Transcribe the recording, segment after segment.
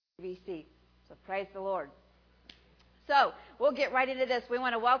BC. So praise the Lord. So we'll get right into this. We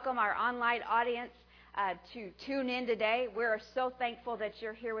want to welcome our online audience to tune in today. We're so thankful that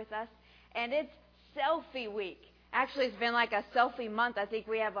you're here with us. And it's Selfie Week. Actually, it's been like a selfie month. I think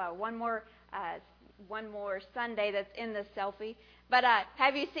we have one more Sunday that's in the selfie. But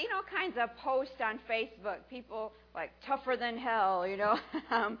have you seen all kinds of posts on Facebook? People like tougher than hell, you know.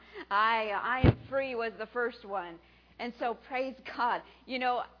 I am free was the first one. And so praise God. You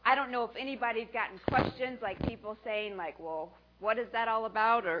know, I don't know if anybody's gotten questions like people saying like, well, what is that all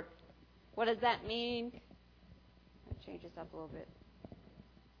about? Or what does that mean? I'll change this up a little bit.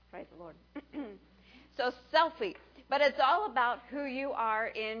 Praise the Lord. So selfie. But it's all about who you are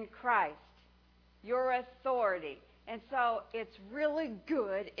in Christ. Your authority. And so it's really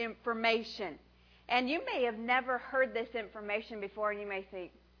good information. And you may have never heard this information before, and you may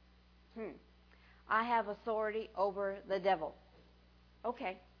think, I have authority over the devil.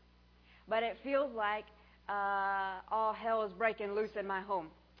 Okay. But it feels like all hell is breaking loose in my home.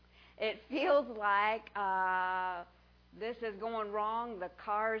 It feels like this is going wrong. The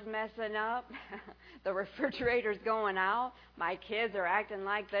car's messing up. The refrigerator's going out. My kids are acting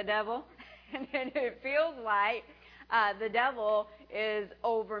like the devil. And it feels like the devil is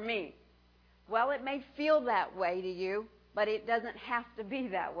over me. Well, it may feel that way to you, but it doesn't have to be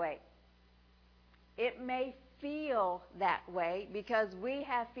that way. It may feel that way because we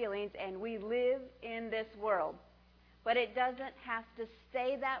have feelings and we live in this world. But it doesn't have to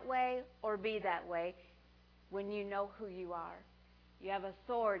stay that way or be that way when you know who you are. You have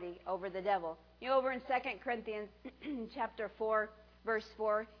authority over the devil. You know, over in 2 Corinthians chapter 4, verse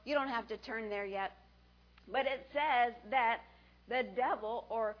 4, you don't have to turn there yet. But it says that the devil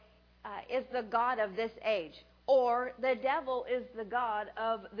is the god of this age. Or the devil is the god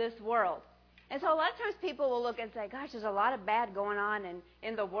of this world. And so a lot of times people will look and say, gosh, there's a lot of bad going on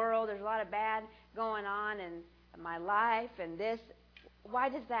in the world. There's a lot of bad going on in my life and this. Why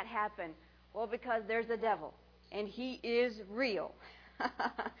does that happen? Well, because there's a devil. And he is real.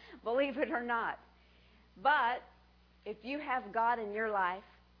 Believe it or not. But if you have God in your life,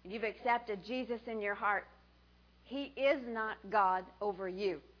 and you've accepted Jesus in your heart, he is not God over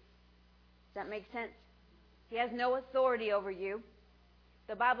you. Does that make sense? He has no authority over you.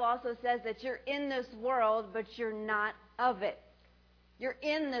 The Bible also says that you're in this world, but you're not of it. You're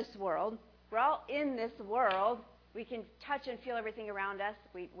in this world. We're all in this world. We can touch and feel everything around us.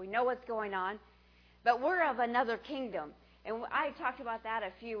 We know what's going on. But we're of another kingdom. And I talked about that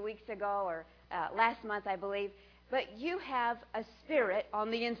a few weeks ago or last month, I believe. But you have a spirit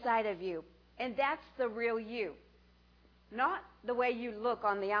on the inside of you. And that's the real you. Not the way you look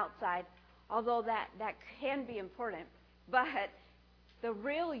on the outside, although that can be important. But the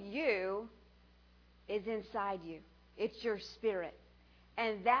real you is inside you. It's your spirit.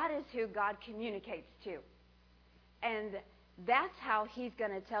 And that is who God communicates to. And that's how he's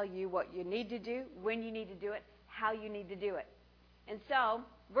going to tell you what you need to do, when you need to do it, how you need to do it. And so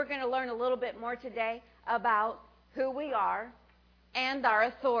we're going to learn a little bit more today about who we are and our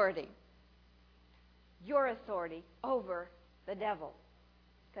authority. Your authority over the devil.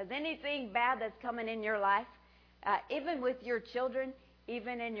 Because anything bad that's coming in your life, even with your children,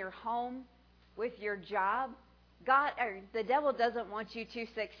 even in your home, with your job, the devil doesn't want you to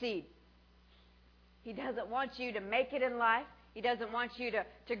succeed. He doesn't want you to make it in life. He doesn't want you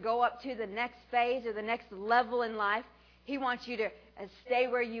to go up to the next phase or the next level in life. He wants you to stay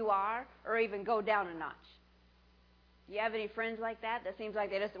where you are or even go down a notch. Do you have any friends like that? That seems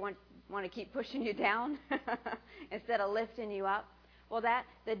like they just want to keep pushing you down instead of lifting you up. Well,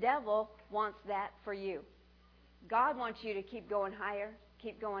 the devil wants that for you. God wants you to keep going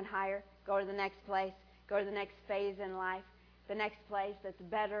higher, go to the next place, go to the next phase in life, the next place that's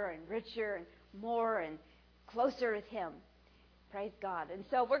better and richer and more and closer with him. Praise God. And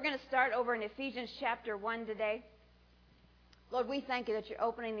so we're going to start over in Ephesians chapter 1 today. Lord, we thank you that you're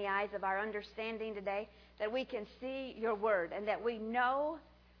opening the eyes of our understanding today, that we can see your word and that we know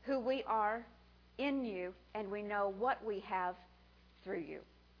who we are in you and we know what we have through you.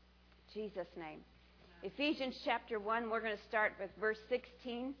 In Jesus' name. Ephesians chapter 1, we're going to start with verse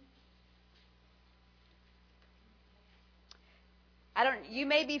 16. You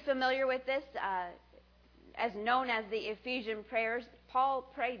may be familiar with this, as known as the Ephesian prayers.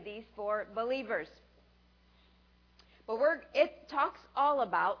 Paul prayed these for believers. But it talks all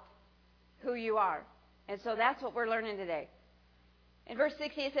about who you are. And so that's what we're learning today. In verse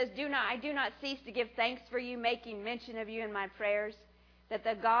 16 it says, I do not cease to give thanks for you, making mention of you in my prayers, that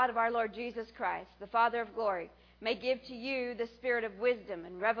the God of our Lord Jesus Christ, the Father of glory, may give to you the spirit of wisdom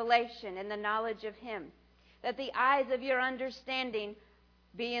and revelation and the knowledge of him, that the eyes of your understanding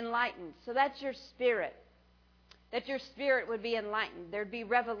be enlightened. So that's your spirit. That your spirit would be enlightened. There'd be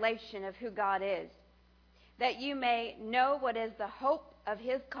revelation of who God is. That you may know what is the hope of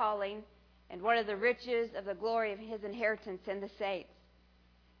his calling and what are the riches of the glory of his inheritance in the saints.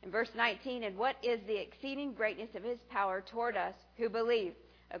 In verse 19, and what is the exceeding greatness of his power toward us who believe,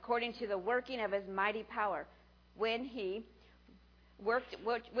 according to the working of his mighty power, when he worked,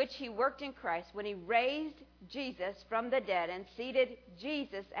 which he worked in Christ, when he raised Jesus from the dead and seated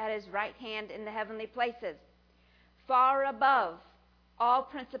Jesus at his right hand in the heavenly places, far above all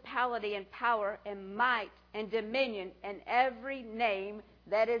principality and power and might and dominion and every name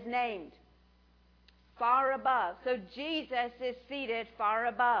that is named. Far above. So Jesus is seated far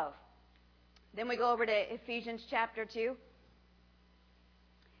above. Then we go over to Ephesians chapter 2.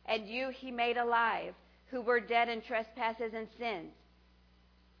 And you he made alive, who were dead in trespasses and sins,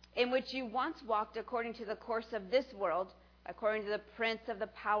 in which you once walked according to the course of this world, according to the prince of the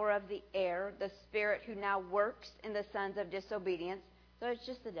power of the air, the spirit who now works in the sons of disobedience. So it's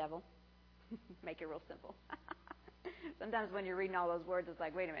just the devil. Make it real simple. Sometimes when you're reading all those words, it's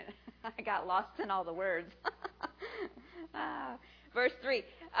like, wait a minute, I got lost in all the words. Verse 3,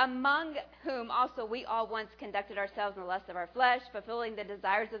 among whom also we all once conducted ourselves in the lust of our flesh, fulfilling the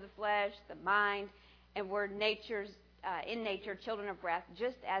desires of the flesh, the mind, and were in nature children of wrath,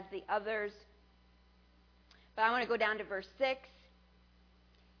 just as the others. But I want to go down to verse 6.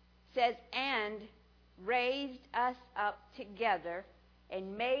 It says, and raised us up together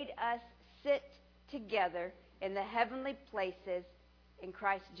and made us sit together in the heavenly places in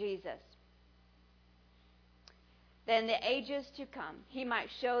Christ Jesus. That in the ages to come he might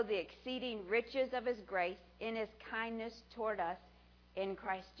show the exceeding riches of his grace in his kindness toward us in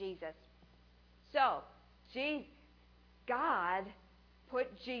Christ Jesus. So, God put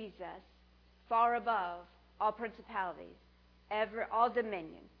Jesus far above all principalities, all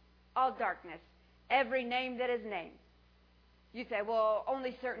dominion, all darkness, every name that is named. You say, well,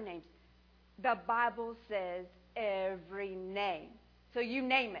 only certain names. The Bible says every name. So you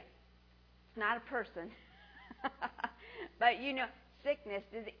name it. It's not a person. But you know, sickness,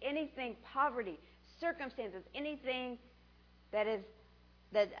 is anything, poverty, circumstances, anything that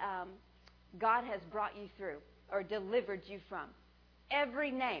God has brought you through or delivered you from.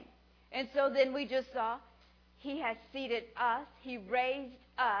 Every name. And so then we just saw he has seated us. He raised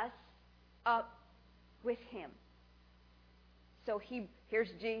us up with him. So here's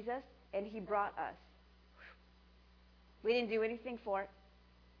Jesus, and he brought us. We didn't do anything for it.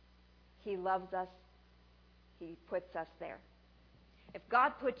 He loves us. He puts us there. If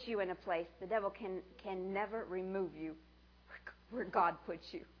God puts you in a place, the devil can never remove you where God puts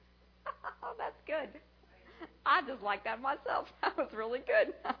you. Oh, that's good. I just like that myself. That was really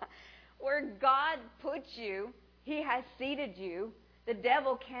good. Where God puts you, he has seated you. The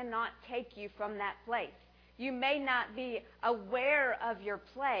devil cannot take you from that place. You may not be aware of your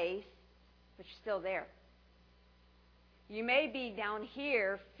place, but you're still there. You may be down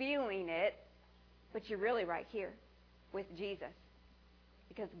here feeling it, but you're really right here with Jesus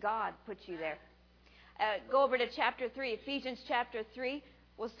because God put you there. Go over to chapter 3, Ephesians chapter 3.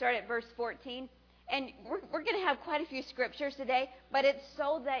 We'll start at verse 14. And we're going to have quite a few scriptures today, but it's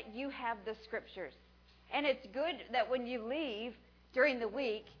so that you have the scriptures. And it's good that when you leave during the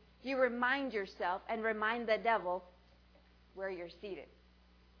week, you remind yourself and remind the devil where you're seated,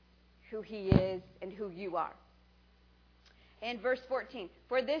 who he is and who you are. In verse 14,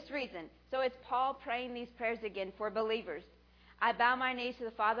 for this reason, so it's Paul praying these prayers again for believers. I bow my knees to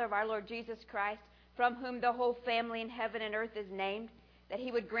the Father of our Lord Jesus Christ, from whom the whole family in heaven and earth is named, that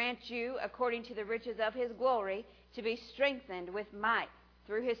he would grant you, according to the riches of his glory, to be strengthened with might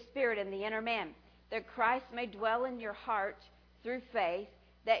through his Spirit in the inner man, that Christ may dwell in your heart through faith,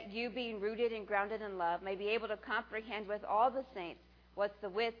 that you, being rooted and grounded in love, may be able to comprehend with all the saints what's the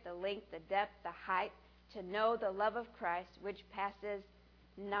width, the length, the depth, the height, to know the love of Christ, which passes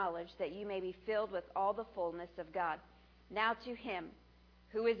knowledge, that you may be filled with all the fullness of God. Now to him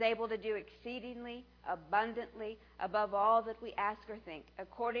who is able to do exceedingly abundantly above all that we ask or think,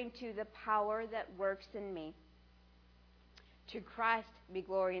 according to the power that works in me. To Christ be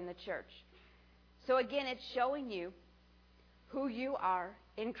glory in the church. So again, it's showing you who you are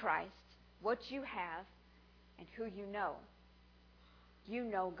in Christ, what you have, and who you know. You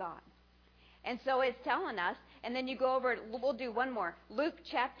know God. And so it's telling us, and then you go over, we'll do one more. Luke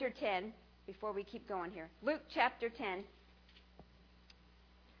chapter 10, before we keep going here. Luke chapter 10.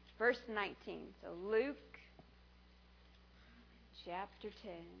 Verse 19. So Luke chapter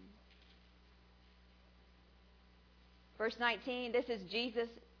 10. Verse 19, this is Jesus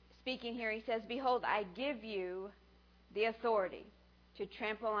speaking here. He says, behold, I give you the authority to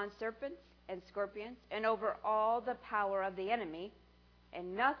trample on serpents and scorpions and over all the power of the enemy,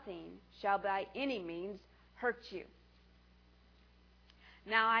 and nothing shall by any means hurt you.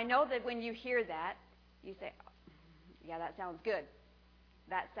 Now, I know that when you hear that, you say, oh, yeah, that sounds good.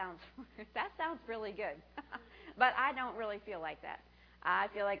 That sounds really good. But I don't really feel like that. I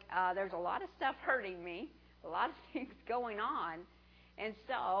feel like there's a lot of stuff hurting me, a lot of things going on. And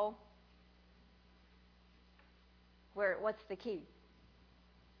so, what's the key?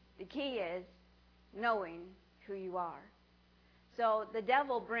 The key is knowing who you are. So the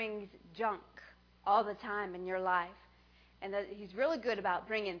devil brings junk all the time in your life. And he's really good about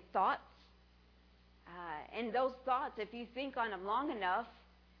bringing thoughts. And those thoughts, if you think on them long enough,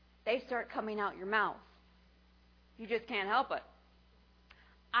 they start coming out your mouth. You just can't help it.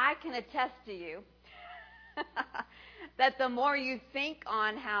 I can attest to you that the more you think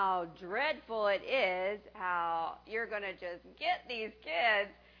on how dreadful it is, how you're going to just get these kids,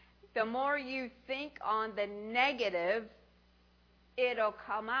 the more you think on the negative, it'll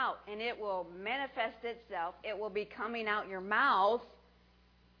come out and it will manifest itself. It will be coming out your mouth,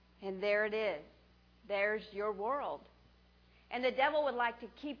 and there it is. There's your world. And the devil would like to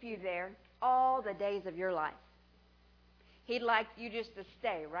keep you there all the days of your life. He'd like you just to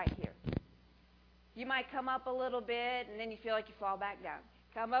stay right here. You might come up a little bit, and then you feel like you fall back down.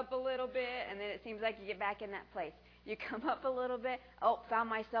 Come up a little bit, and then it seems like you get back in that place. You come up a little bit, found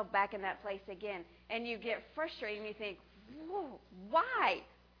myself back in that place again. And you get frustrated, and you think, whoa, why?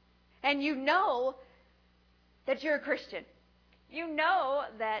 And you know that you're a Christian. You know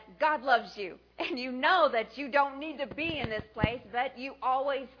that God loves you. And you know that you don't need to be in this place, but you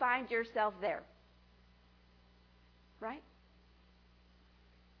always find yourself there. Right?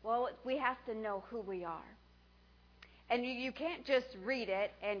 Well, we have to know who we are. And you can't just read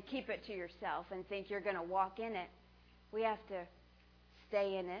it and keep it to yourself and think you're going to walk in it. We have to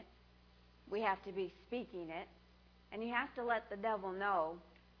stay in it. We have to be speaking it. And you have to let the devil know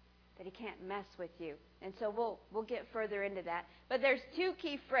that he can't mess with you. And so we'll get further into that. But there's two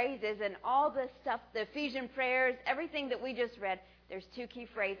key phrases in all this stuff, the Ephesian prayers, everything that we just read, there's two key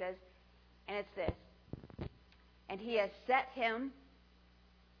phrases. And it's this. And he has set him,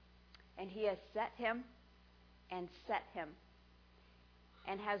 and he has set him, and set him,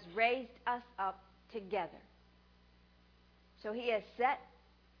 and has raised us up together. So he has set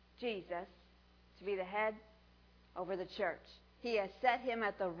Jesus to be the head over the church. He has set him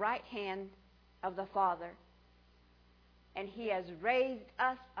at the right hand of the Father. And he has raised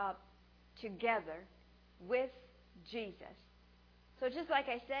us up together with Jesus. So just like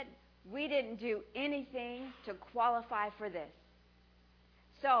I said, we didn't do anything to qualify for this.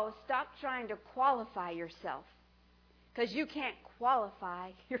 So stop trying to qualify yourself, because you can't qualify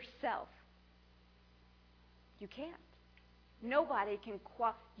yourself. You can't. Nobody can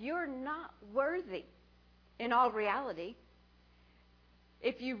qualify. You're not worthy in all reality.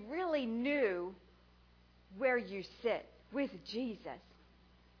 If you really knew where you sit with Jesus,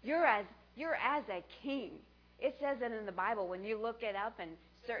 you're as a king. It says it in the Bible when you look it up and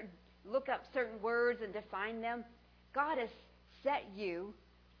look up certain words and define them. God has set you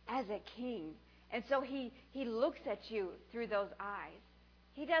as a king. And so he looks at you through those eyes.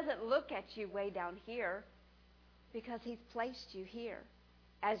 He doesn't look at you way down here, because he's placed you here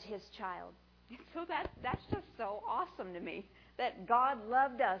as his child. So that's just so awesome to me, that God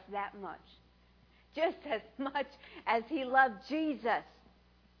loved us that much. Just as much as he loved Jesus.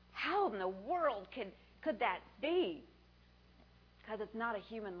 How in the world could that be? Because it's not a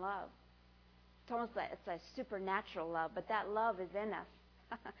human love. It's almost like it's a supernatural love, but that love is in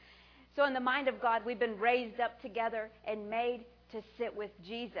us. So in the mind of God, we've been raised up together and made to sit with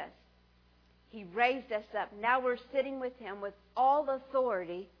Jesus. He raised us up. Now we're sitting with him with all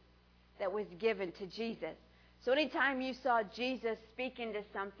authority that was given to Jesus. So anytime you saw Jesus speaking to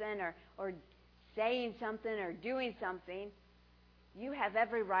something or saying something or doing something, you have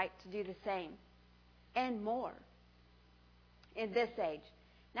every right to do the same and more in this age.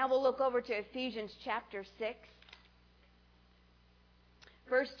 Now we'll look over to Ephesians chapter 6.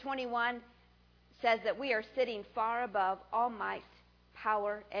 Verse 21 says that we are sitting far above all might,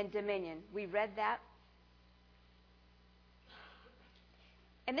 power, and dominion. We read that.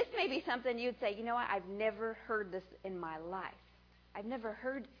 And this may be something you'd say, you know what, I've never heard this in my life. I've never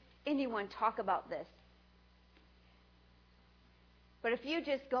heard anyone talk about this. But if you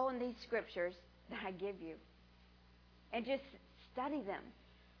just go in these scriptures that I give you and just study them,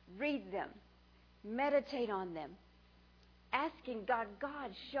 read them, meditate on them, asking God,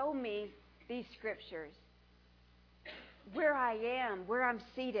 show me these scriptures, where I am, where I'm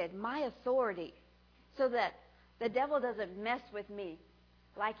seated, my authority, so that the devil doesn't mess with me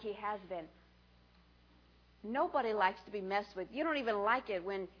like he has been. Nobody likes to be messed with. You don't even like it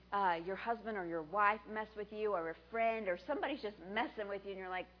when your husband or your wife mess with you, or a friend, or somebody's just messing with you, and you're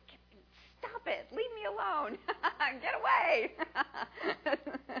like, stop it. Leave me alone. Get away.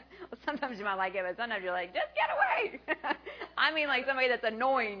 Well, sometimes you might like it, but sometimes you're like, just get away. I mean like somebody that's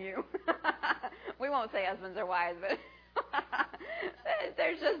annoying you. We won't say husbands or wives, but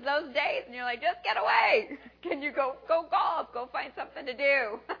there's just those days, and you're like, just get away. Can you go golf? Go find something to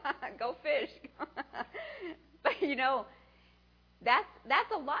do. Go fish. But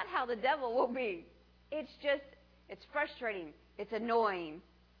that's a lot how the devil will be. It's frustrating. It's annoying.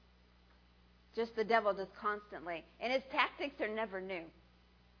 Just the devil just constantly. And his tactics are never new.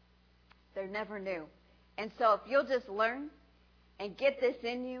 They're never new. And so if you'll just learn and get this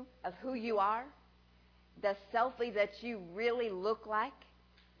in you of who you are, the selfie that you really look like,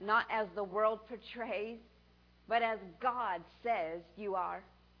 not as the world portrays, but as God says you are,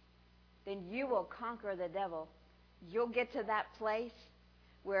 then you will conquer the devil. You'll get to that place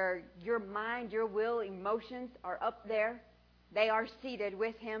where your mind, your will, emotions are up there. They are seated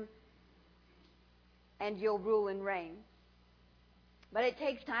with him, and you'll rule and reign. But it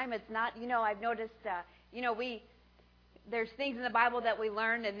takes time. It's not, I've noticed, there's things in the Bible that we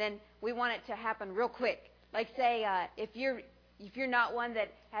learn, and then we want it to happen real quick. Like say, if you're not one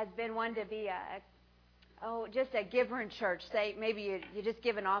that has been one to be just a giver in church, say maybe you just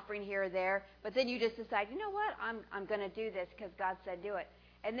give an offering here or there, but then you just decide, you know what, I'm going to do this because God said do it.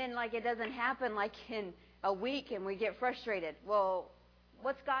 And then it doesn't happen in a week, and we get frustrated. Well,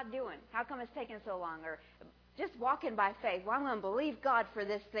 what's God doing? How come it's taking so long? Or just walking by faith. Well, I'm going to believe God for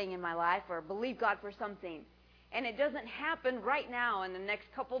this thing in my life, or believe God for something. And it doesn't happen right now in the next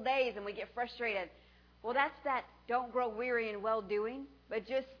couple days, and we get frustrated. Well, that's that don't grow weary in well-doing, but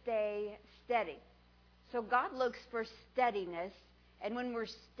just stay steady. So God looks for steadiness, and when we're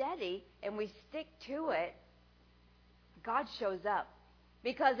steady and we stick to it, God shows up.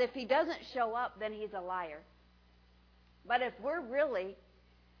 Because if he doesn't show up, then he's a liar. But if we're really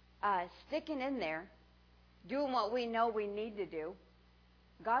sticking in there, doing what we know we need to do,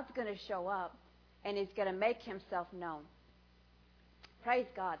 God's going to show up, and he's going to make himself known. Praise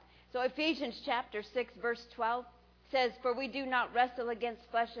God. So Ephesians chapter 6, verse 12 says, "For we do not wrestle against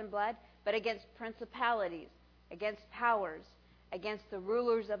flesh and blood, but against principalities, against powers, against the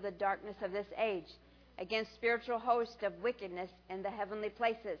rulers of the darkness of this age, against spiritual hosts of wickedness in the heavenly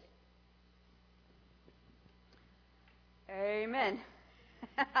places." Amen.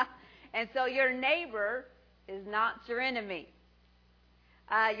 And so your neighbor is not your enemy.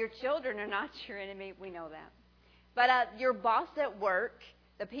 Your children are not your enemy. We know that. But your boss at work,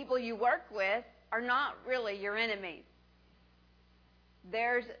 the people you work with, are not really your enemies.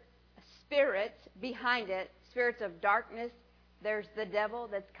 There's spirits behind it, spirits of darkness. There's the devil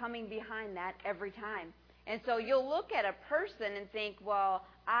that's coming behind that every time. And so you'll look at a person and think, well,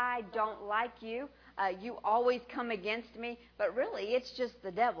 I don't like you. You always come against me. But really, it's just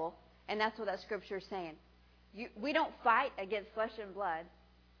the devil. And that's what that scripture is saying. We don't fight against flesh and blood,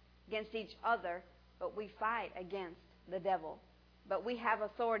 against each other, but we fight against the devil. But we have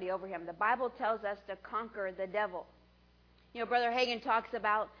authority over him. The Bible tells us to conquer the devil. Brother Hagin talks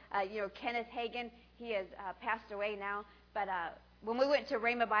about, Kenneth Hagin. He has passed away now. But when we went to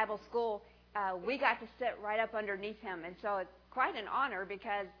Rhema Bible School, we got to sit right up underneath him. And so it's quite an honor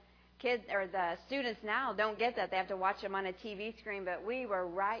because kids or the students now don't get that. They have to watch him on a TV screen. But we were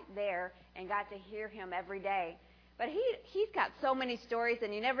right there and got to hear him every day. But he's got so many stories,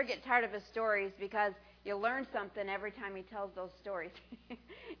 and you never get tired of his stories because you learn something every time he tells those stories.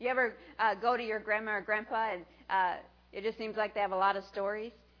 You ever go to your grandma or grandpa and it just seems like they have a lot of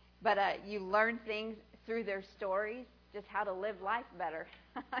stories, but you learn things through their stories, just how to live life better.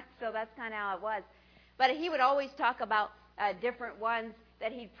 So that's kind of how it was. But he would always talk about different ones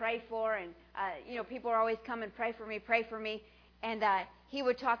that he'd pray for, and people are always come and pray for me. And he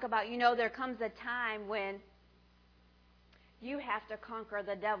would talk about, there comes a time when you have to conquer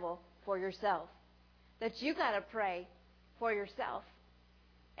the devil for yourself, that you got to pray for yourself.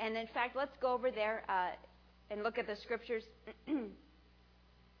 And in fact, let's go over there and look at the scriptures.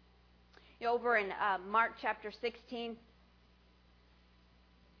 Over in Mark chapter 16.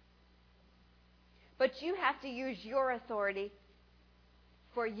 But you have to use your authority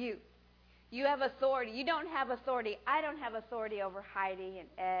for you. You have authority. You don't have authority. I don't have authority over Heidi and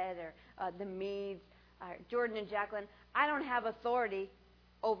Ed or the Meads, Jordan and Jacqueline. I don't have authority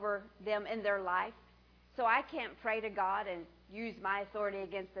over them in their life. So I can't pray to God and use my authority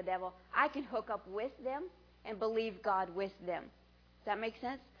against the devil. I can hook up with them and believe God with them. Does that make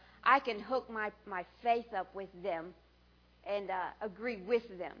sense? I can hook my faith up with them and agree with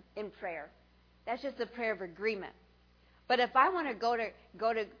them in prayer. That's just a prayer of agreement. But if I want to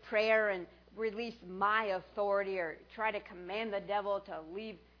go to prayer and release my authority or try to command the devil to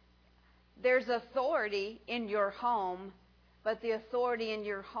leave, there's authority in your home, but the authority in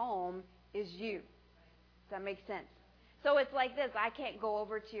your home is you. Does that make sense? So it's like this. I can't go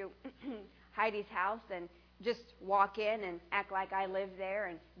over to Heidi's house and just walk in and act like I live there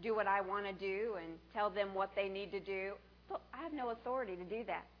and do what I want to do and tell them what they need to do. So I have no authority to do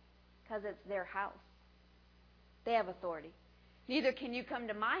that because it's their house. They have authority. Neither can you come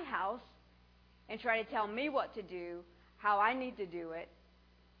to my house and try to tell me what to do, how I need to do it,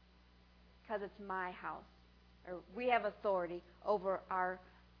 because it's my house. Or we have authority over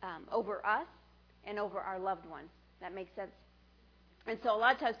over us and over our loved ones. That makes sense? And so a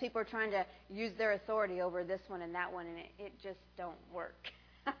lot of times people are trying to use their authority over this one and that one, and it just don't work.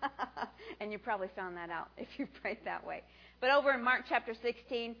 And you probably found that out if you prayed that way. But over in Mark chapter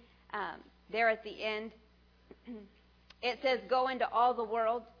 16, there at the end, it says, go into all the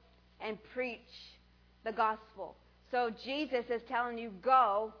world and preach the gospel. So Jesus is telling you,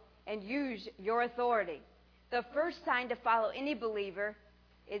 go and use your authority. The first sign to follow any believer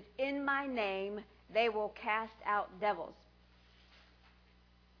is, in my name, they will cast out devils.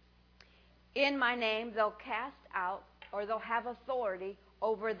 In my name, they'll cast out, or they'll have authority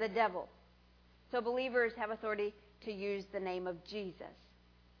over the devil. So believers have authority to use the name of Jesus.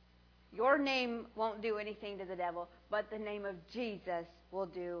 Your name won't do anything to the devil, but the name of Jesus will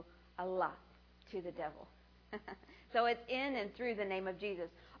do a lot to the devil. So it's in and through the name of Jesus.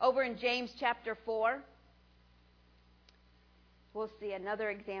 Over in James chapter 4, we'll see another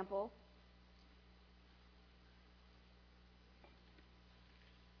example.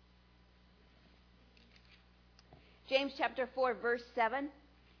 James chapter 4, verse 7.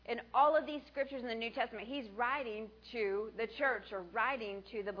 In all of these scriptures in the New Testament, he's writing to the church or writing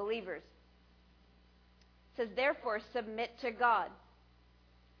to the believers. It says, therefore, submit to God.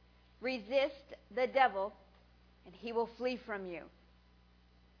 Resist the devil, and he will flee from you.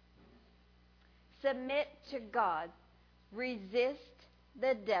 Submit to God. Resist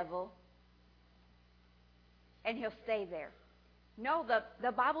the devil, and he'll stay there. No,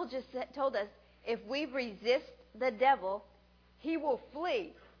 the Bible just told us if we resist the devil, he will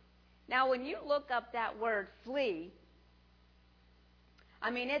flee. Now, when you look up that word flee,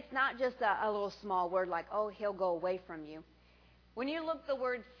 I mean, it's not just a little small word like, oh, he'll go away from you. When you look the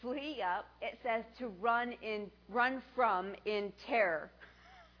word flee up, it says to run from in terror.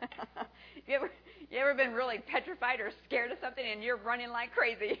 You ever been really petrified or scared of something and you're running like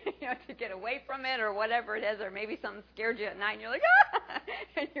crazy, to get away from it or whatever it is, or maybe something scared you at night and you're like, ah!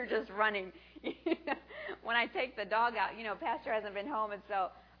 And you're just running. When I take the dog out, Pastor hasn't been home, and so,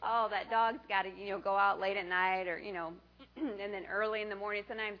 that dog's got to, go out late at night or, and then early in the morning.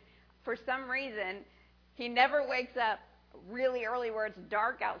 Sometimes, for some reason, he never wakes up really early where it's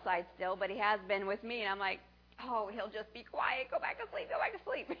dark outside still, but he has been with me, and I'm like, he'll just be quiet, go back to sleep, go back to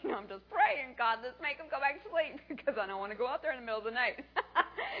sleep. I'm just praying, God, just make him go back to sleep because I don't want to go out there in the middle of the night.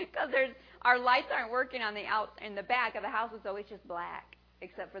 Because our lights aren't working on in the back of the house, so it's just black,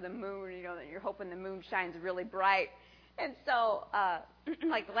 except for the moon, that you're hoping the moon shines really bright. And so,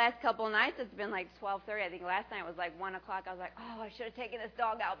 like the last couple of nights, it's been like 12:30. I think last night was like 1 o'clock. I was like, I should have taken this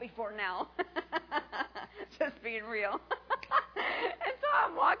dog out before now. Just being real. And so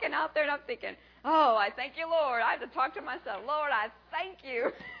I'm walking out there and I'm thinking, I thank you, Lord. I have to talk to myself. Lord, I thank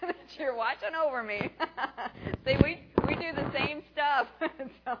you that you're watching over me. See, we do the same stuff.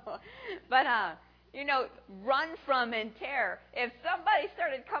 Run from in terror. If somebody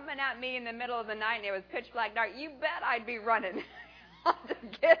started coming at me in the middle of the night and it was pitch black dark, you bet I'd be running to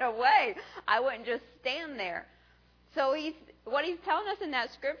get away. I wouldn't just stand there. So what he's telling us in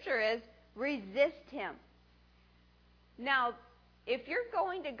that scripture is resist him. Now, if you're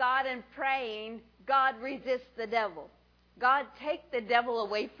going to God and praying, God resists the devil. God, take the devil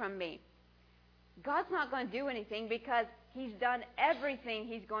away from me. God's not going to do anything because he's done everything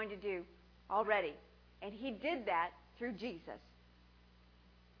he's going to do already. And he did that through Jesus.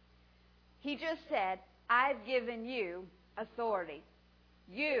 He just said, I've given you authority.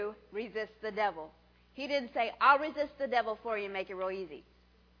 You resist the devil. He didn't say, I'll resist the devil for you and make it real easy.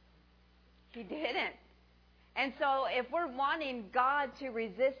 He didn't. And so if we're wanting God to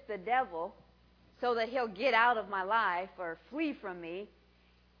resist the devil so that he'll get out of my life or flee from me,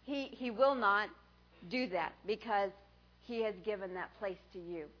 he will not do that because he has given that place to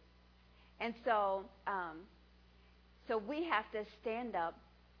you. And so we have to stand up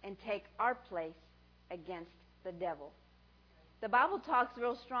and take our place against the devil. The Bible talks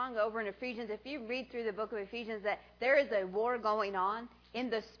real strong over in Ephesians. If you read through the book of Ephesians, that there is a war going on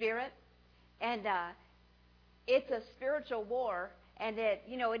in the spirit, and it's a spiritual war. And it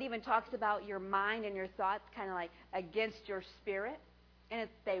even talks about your mind and your thoughts, kind of like against your spirit. And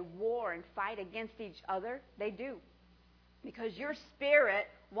they war and fight against each other. They do, because your spirit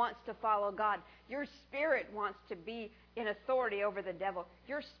wants to follow God. Your spirit wants to be in authority over the devil.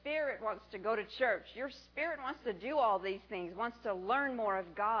 Your spirit wants to go to church. Your spirit wants to do all these things, wants to learn more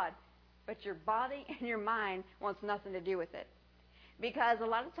of God. But your body and your mind wants nothing to do with it. Because a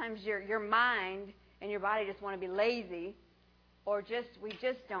lot of times your mind and your body just want to be lazy, or we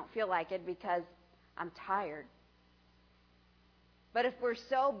just don't feel like it because I'm tired. But if we're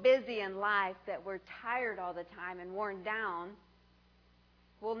so busy in life that we're tired all the time and worn down,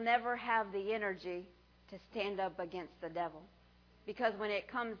 we'll never have the energy to stand up against the devil. Because when it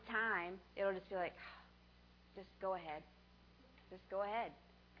comes time, it'll just be like, just go ahead. Just go ahead,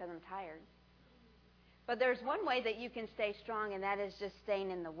 because I'm tired. But there's one way that you can stay strong, and that is just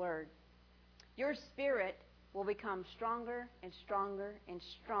staying in the Word. Your spirit will become stronger and stronger and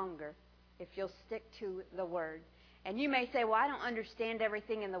stronger if you'll stick to the Word. And you may say, well, I don't understand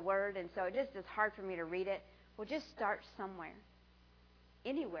everything in the Word, and so it just is hard for me to read it. Well, just start somewhere.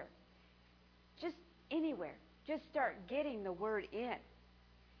 Anywhere. Just anywhere. Just start getting the Word in.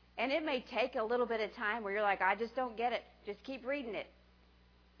 And it may take a little bit of time where you're like, I just don't get it. Just keep reading it.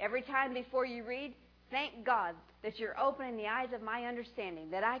 Every time before you read, thank God that you're opening the eyes of my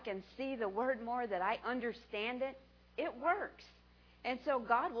understanding, that I can see the Word more, that I understand it. It works. And so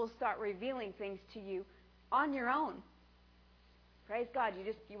God will start revealing things to you on your own. Praise God.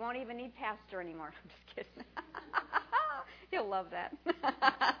 You won't even need pastor anymore. I'm just kidding. He'll love that.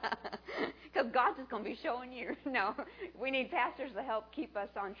 Because God's just going to be showing you. No, we need pastors to help keep us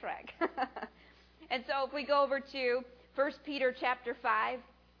on track. And so if we go over to 1 Peter chapter 5.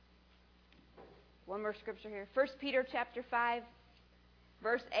 One more scripture here. 1 Peter chapter 5,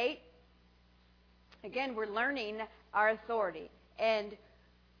 verse 8. Again, we're learning our authority and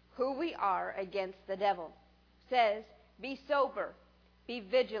who we are against the devil. It says, be sober, be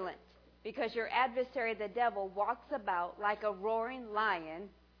vigilant, because your adversary, the devil, walks about like a roaring lion.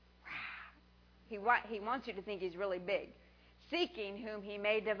 He wants you to think he's really big, seeking whom he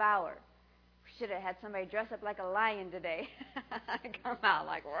may devour. Should have had somebody dress up like a lion today. Come out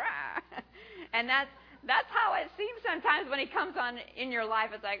like, rah. And that's how it seems sometimes when he comes on in your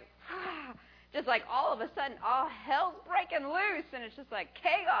life. It's like, just like all of a sudden, all hell's breaking loose, and it's just like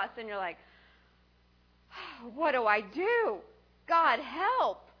chaos, and you're like, what do I do? God,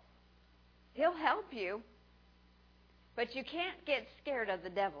 help. He'll help you. But you can't get scared of the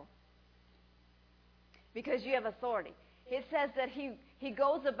devil, because you have authority. It says that he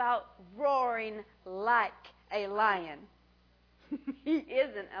goes about roaring like a lion. He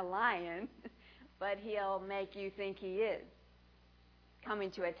isn't a lion, but he'll make you think he is, coming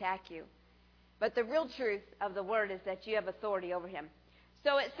to attack you. But the real truth of the Word is that you have authority over him.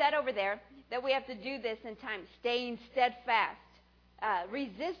 So it said over there that we have to do this in time, staying steadfast.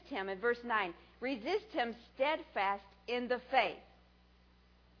 Resist him in verse 9. Resist him steadfast in the faith.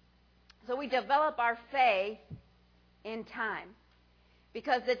 So we develop our faith in time.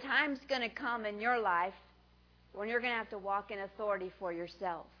 Because the time's going to come in your life when you're going to have to walk in authority for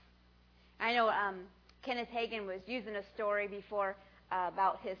yourself. I know Kenneth Hagin was using a story before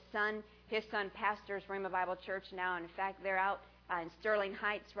about his son. His son pastors Rhema Bible Church now. And in fact, they're out in Sterling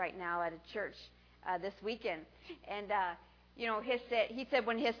Heights right now at a church this weekend. And, he said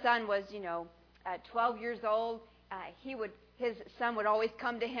when his son was, 12 years old, his son would always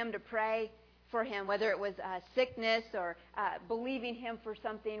come to him to pray for him, whether it was sickness or believing him for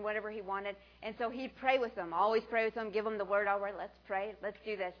something, whatever he wanted. And so he'd pray with them, always pray with them, give them the word. All right, let's pray. Let's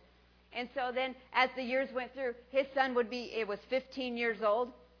do this. And so then as the years went through, his son was 15 years old.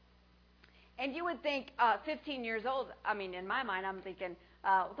 And you would think 15 years old, in my mind, I'm thinking,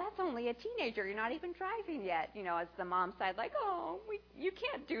 that's only a teenager. You're not even driving yet. It's the mom's side, like, you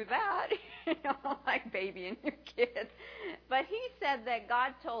can't do that. Like babying your kids. But he said that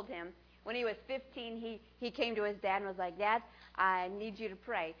God told him, when he was 15, he came to his dad and was like, Dad, I need you to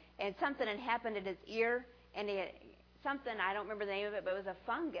pray. And something had happened in his ear, and something, I don't remember the name of it, but it was a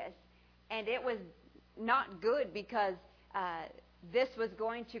fungus. And it was not good because this was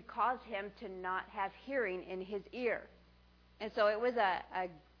going to cause him to not have hearing in his ear. And so it was a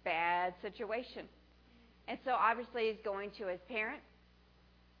bad situation. And so obviously he's going to his parent.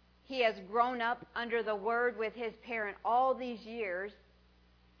 He has grown up under the Word with his parent all these years.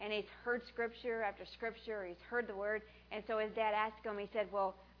 And he's heard Scripture after Scripture. He's heard the Word. And so his dad asked him, he said,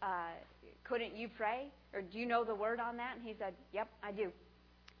 well, couldn't you pray? Or do you know the word on that? And he said, yep, I do.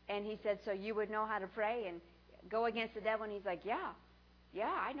 And he said, so you would know how to pray and go against the devil? And he's like, yeah,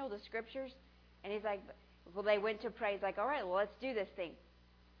 I know the scriptures. And he's like, well, they went to pray. He's like, all right, well, let's do this thing.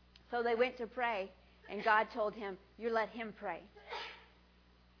 So they went to pray, and God told him, you let him pray.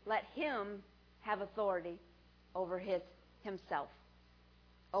 Let him have authority over himself,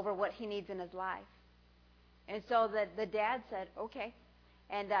 over what he needs in his life. And so the dad said, okay.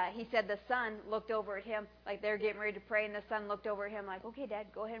 And he said the son looked over at him like they were getting ready to pray, and the son looked over at him like, okay, Dad,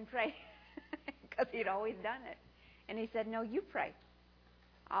 go ahead and pray, because he'd always done it. And he said, no, you pray.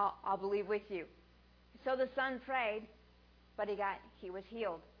 I'll believe with you. So the son prayed, but he was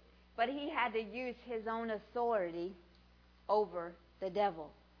healed. But he had to use his own authority over the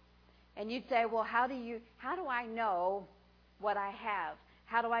devil. And you'd say, well, how do I know what I have?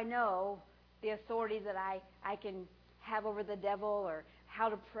 How do I know the authority that I can have over the devil, or how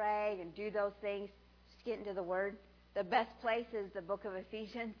to pray and do those things? Just get into the Word. The best place is the book of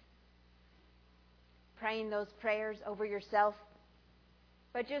Ephesians. Praying those prayers over yourself.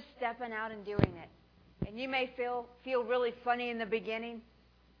 But just stepping out and doing it. And you may feel really funny in the beginning,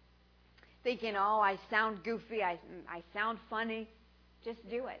 thinking, oh, I sound goofy, I sound funny. Just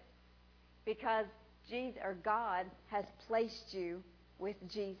do it. Because God has placed you with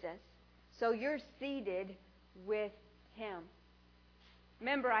Jesus. So you're seated with him.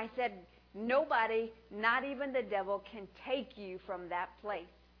 Remember, I said nobody, not even the devil, can take you from that place.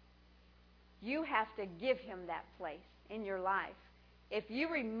 You have to give him that place in your life. If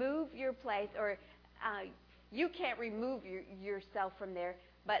you remove your place, or you can't remove yourself from there,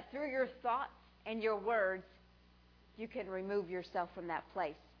 but through your thoughts and your words, you can remove yourself from that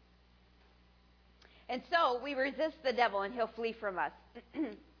place. And so we resist the devil and he'll flee from us.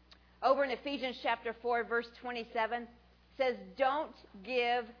 Over in Ephesians chapter 4, verse 27, says, don't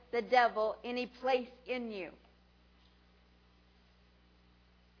give the devil any place in you.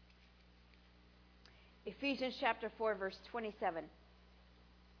 Ephesians chapter 4, verse 27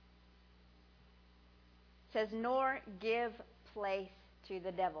 says, nor give place to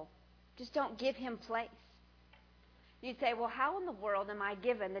the devil. Just don't give him place. You'd say, well, how in the world am I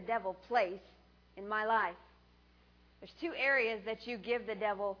giving the devil place in my life? There's two areas that you give the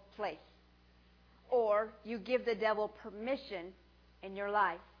devil place, or you give the devil permission in your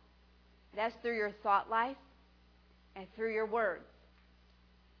life. That's through your thought life and through your words.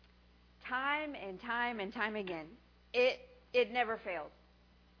 Time and time and time again, it never fails.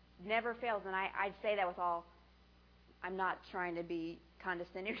 Never fails. And I'd say that with all, I'm not trying to be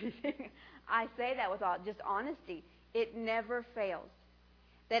condescending or anything. I say that with all just honesty. It never fails.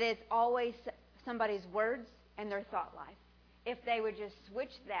 That it's always somebody's words and their thought life. If they would just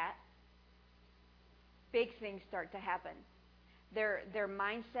switch that, big things start to happen. Their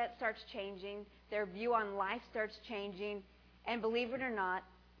mindset starts changing. Their view on life starts changing. And believe it or not,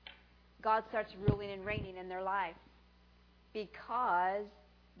 God starts ruling and reigning in their life, because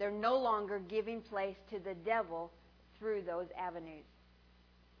they're no longer giving place to the devil through those avenues.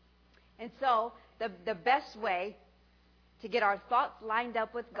 And so the best way to get our thoughts lined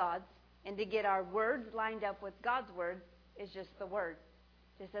up with God's and to get our words lined up with God's word is just the Word.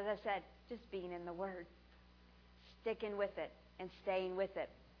 Just as I said, just being in the Word. Sticking with it and staying with it.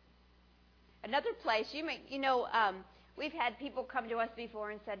 Another place, we've had people come to us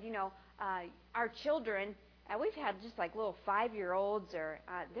before and said, our children, we've had just like little 5-year-olds, or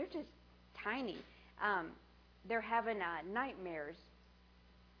they're just tiny. They're having nightmares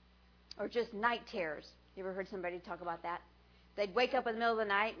or just night terrors. You ever heard somebody talk about that? They'd wake up in the middle of the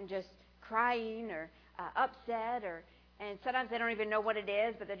night and just crying or upset, and sometimes they don't even know what it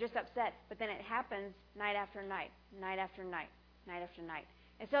is, but they're just upset. But then it happens night after night, night after night, night after night.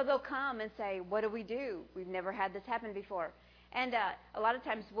 And so they'll come and say, what do we do? We've never had this happen before. And a lot of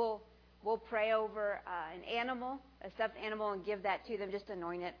times we'll pray over an animal, a stuffed animal, and give that to them, just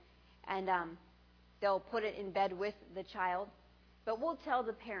anoint it. And they'll put it in bed with the child. But we'll tell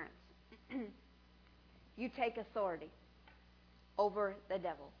the parents, you take authority over the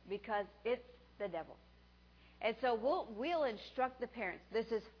devil, because it's the devil. And so we'll instruct the parents, this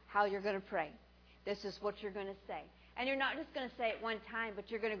is how you're going to pray. This is what you're going to say. And you're not just going to say it one time, but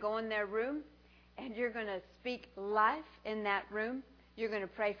you're going to go in their room and you're going to speak life in that room. You're going to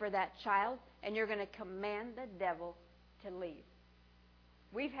pray for that child, and you're going to command the devil to leave.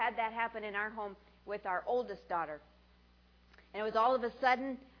 We've had that happen in our home with our oldest daughter. And it was all of a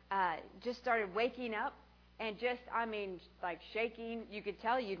sudden, just started waking up and just, like shaking. You could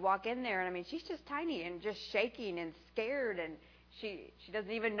tell. You'd walk in there, and she's just tiny and just shaking and scared, and she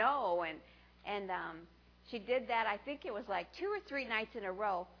doesn't even know. And she did that, I think it was like 2 or 3 nights in a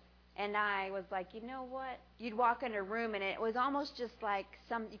row. And I was like, you know what? You'd walk in a room, and it was almost just like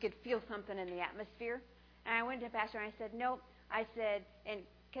you could feel something in the atmosphere. And I went to Pastor, and I said, nope. I said, and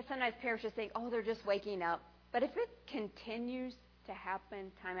because sometimes parents just think, oh, they're just waking up. But if it continues to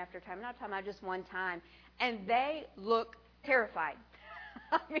happen time after time, I'm not talking about just one time, and they look terrified.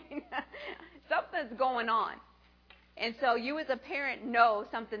 I mean, something's going on. And so you as a parent know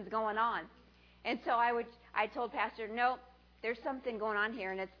something's going on. And so I told Pastor, no, there's something going on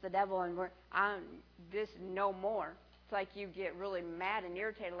here, and it's the devil, and this no more. It's like you get really mad and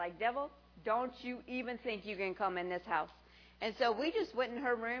irritated, like, devil, don't you even think you can come in this house. And so we just went in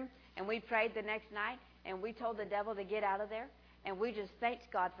her room, and we prayed the next night, and we told the devil to get out of there, and we just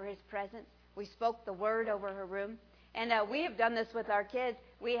thanked God for his presence. We spoke the word over her room. And we have done this with our kids.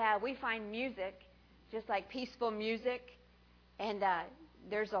 We find music, just like peaceful music, and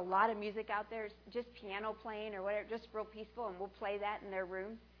there's a lot of music out there, just piano playing or whatever, just real peaceful, and we'll play that in their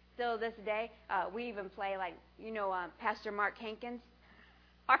room. Still this day, we even play like, Pastor Mark Hankins.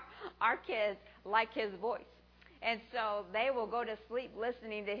 Our kids like his voice. And so they will go to sleep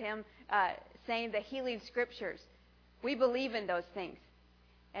listening to him saying the healing scriptures. We believe in those things.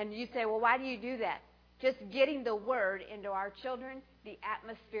 And you say, well, why do you do that? Just getting the word into our children, the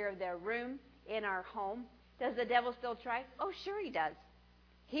atmosphere of their room, in our home. Does the devil still try? Oh, sure he does.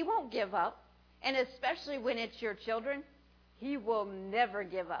 He won't give up. And especially when it's your children, he will never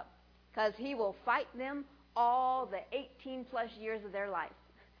give up. Because he will fight them all the 18 plus years of their life,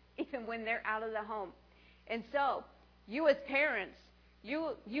 even when they're out of the home. And so, you as parents,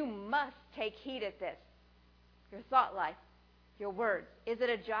 you must take heed at this. Your thought life, your words. Is it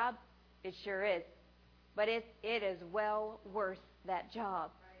a job? It sure is. But it is well worth that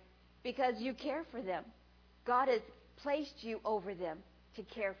job. Because you care for them. God has placed you over them to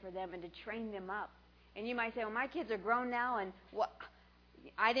care for them and to train them up. And you might say, well, my kids are grown now, and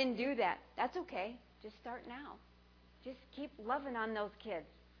I didn't do that. That's okay. Just start now. Just keep loving on those kids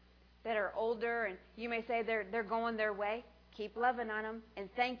that are older, and you may say they're going their way. Keep loving on them and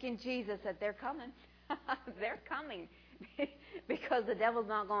thanking Jesus that they're coming. They're coming because the devil's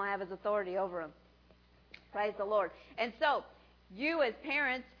not going to have his authority over them. Praise the Lord. And so, you as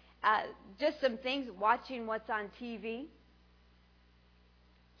parents, just some things, watching what's on TV.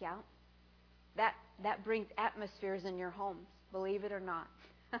 Yeah, that brings atmospheres in your homes, believe it or not.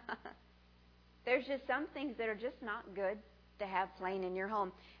 There's just some things that are just not good to have playing in your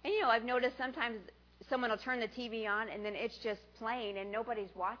home. And I've noticed sometimes someone will turn the TV on and then it's just playing and nobody's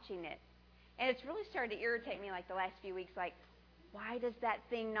watching it. And it's really started to irritate me like the last few weeks, like, why does that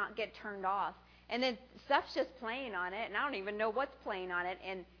thing not get turned off? And then stuff's just playing on it, and I don't even know what's playing on it,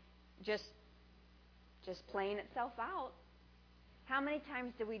 and just playing itself out. How many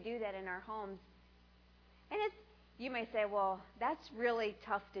times do we do that in our homes? And you may say, well, that's really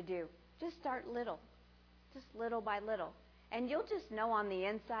tough to do. Just start little. Just little by little. And you'll just know on the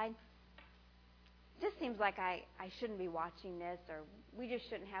inside, it just seems like I shouldn't be watching this, or we just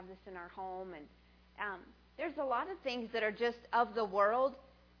shouldn't have this in our home. And there's a lot of things that are just of the world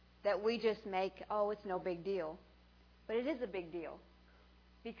that we just make, oh, it's no big deal. But it is a big deal.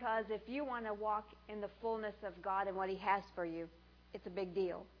 Because if you want to walk in the fullness of God and what he has for you, it's a big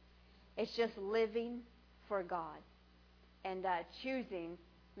deal. It's just living for God and choosing,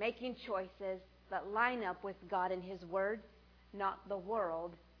 making choices that line up with God and his word, not the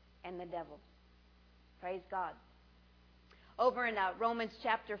world and the devil. Praise God. Over in Romans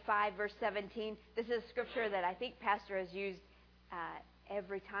chapter 5, verse 17, this is a scripture that I think Pastor has used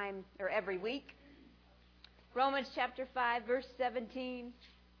every time or every week. Romans chapter 5, verse 17.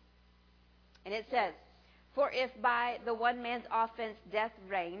 And it says, for if by the one man's offense death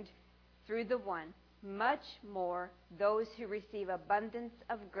reigned through the one, much more those who receive abundance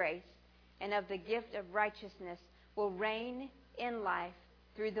of grace and of the gift of righteousness will reign in life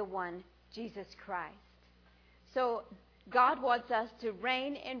through the one, Jesus Christ. So God wants us to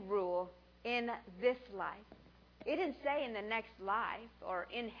reign and rule in this life. It didn't say in the next life or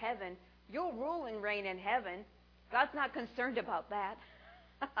in heaven. You'll rule and reign in heaven. God's not concerned about that.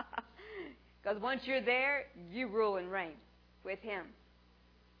 Because once you're there, you rule and reign with him.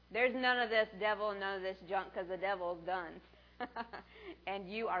 There's none of this devil, none of this junk, because the devil's done. And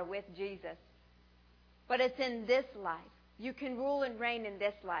you are with Jesus. But it's in this life. You can rule and reign in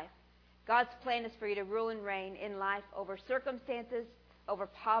this life. God's plan is for you to rule and reign in life over circumstances, over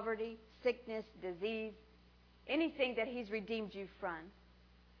poverty, sickness, disease, anything that he's redeemed you from,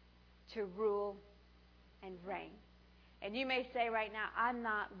 to rule and reign. And you may say right now, I'm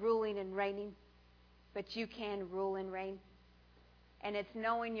not ruling and reigning, but you can rule and reign. And it's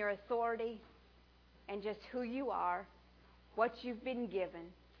knowing your authority and just who you are, what you've been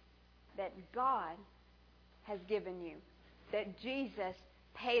given, that God has given you, that Jesus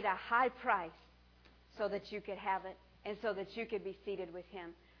paid a high price so that you could have it and so that you could be seated with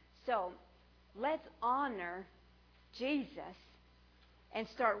Him. So let's honor Jesus and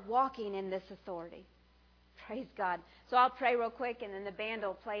start walking in this authority. Praise God. So I'll pray real quick, and then the band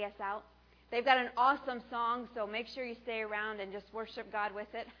will play us out. They've got an awesome song, so make sure you stay around and just worship God with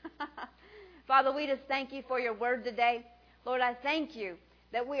it. Father, we just thank you for your word today. Lord, I thank you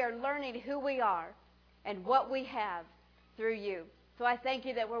that we are learning who we are and what we have through you. So I thank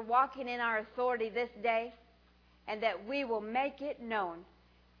you that we're walking in our authority this day, and that we will make it known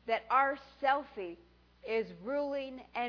that our selfie is ruling and